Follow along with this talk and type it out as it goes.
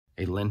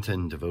A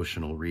Lenten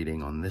devotional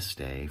reading on this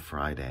day,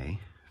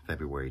 Friday,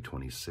 February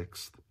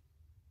 26th.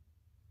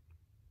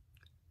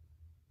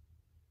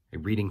 A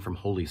reading from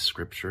Holy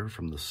Scripture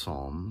from the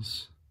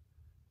Psalms,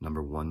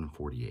 number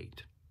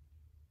 148.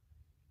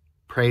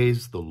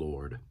 Praise the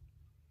Lord.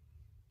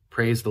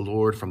 Praise the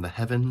Lord from the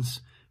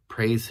heavens.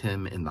 Praise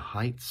him in the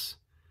heights.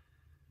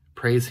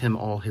 Praise him,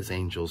 all his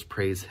angels.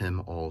 Praise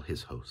him, all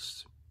his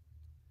hosts.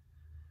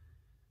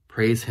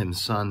 Praise him,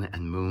 sun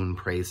and moon.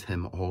 Praise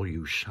him, all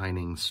you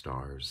shining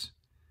stars.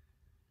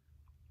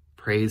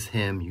 Praise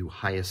him, you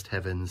highest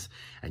heavens,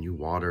 and you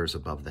waters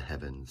above the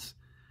heavens.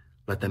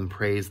 Let them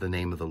praise the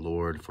name of the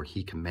Lord, for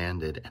he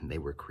commanded, and they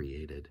were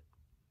created.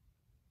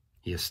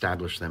 He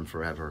established them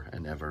forever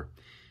and ever.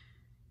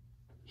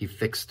 He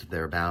fixed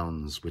their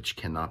bounds, which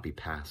cannot be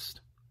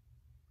passed.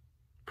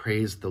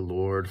 Praise the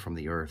Lord from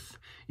the earth,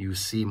 you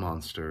sea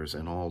monsters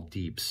and all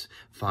deeps,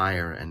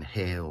 fire and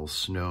hail,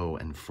 snow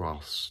and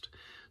frost,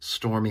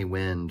 stormy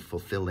wind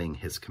fulfilling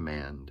his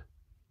command,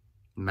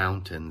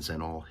 mountains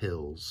and all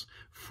hills,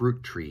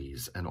 fruit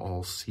trees and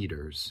all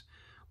cedars,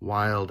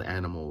 wild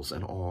animals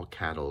and all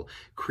cattle,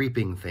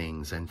 creeping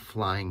things and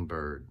flying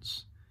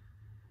birds,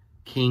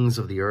 kings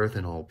of the earth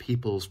and all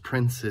peoples,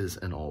 princes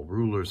and all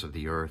rulers of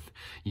the earth,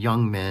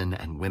 young men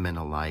and women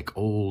alike,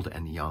 old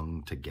and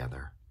young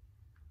together.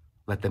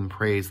 Let them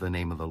praise the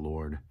name of the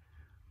Lord,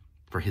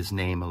 for his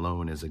name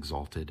alone is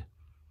exalted.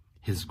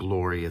 His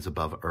glory is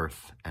above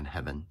earth and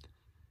heaven.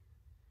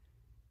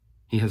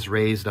 He has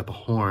raised up a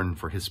horn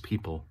for his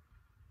people,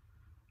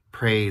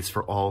 praise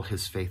for all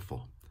his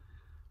faithful,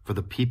 for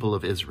the people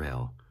of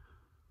Israel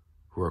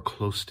who are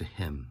close to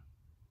him.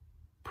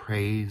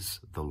 Praise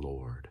the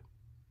Lord.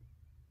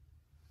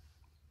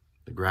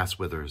 The grass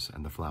withers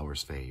and the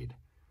flowers fade,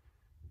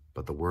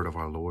 but the word of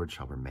our Lord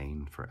shall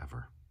remain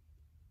forever.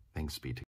 Thanks be to God.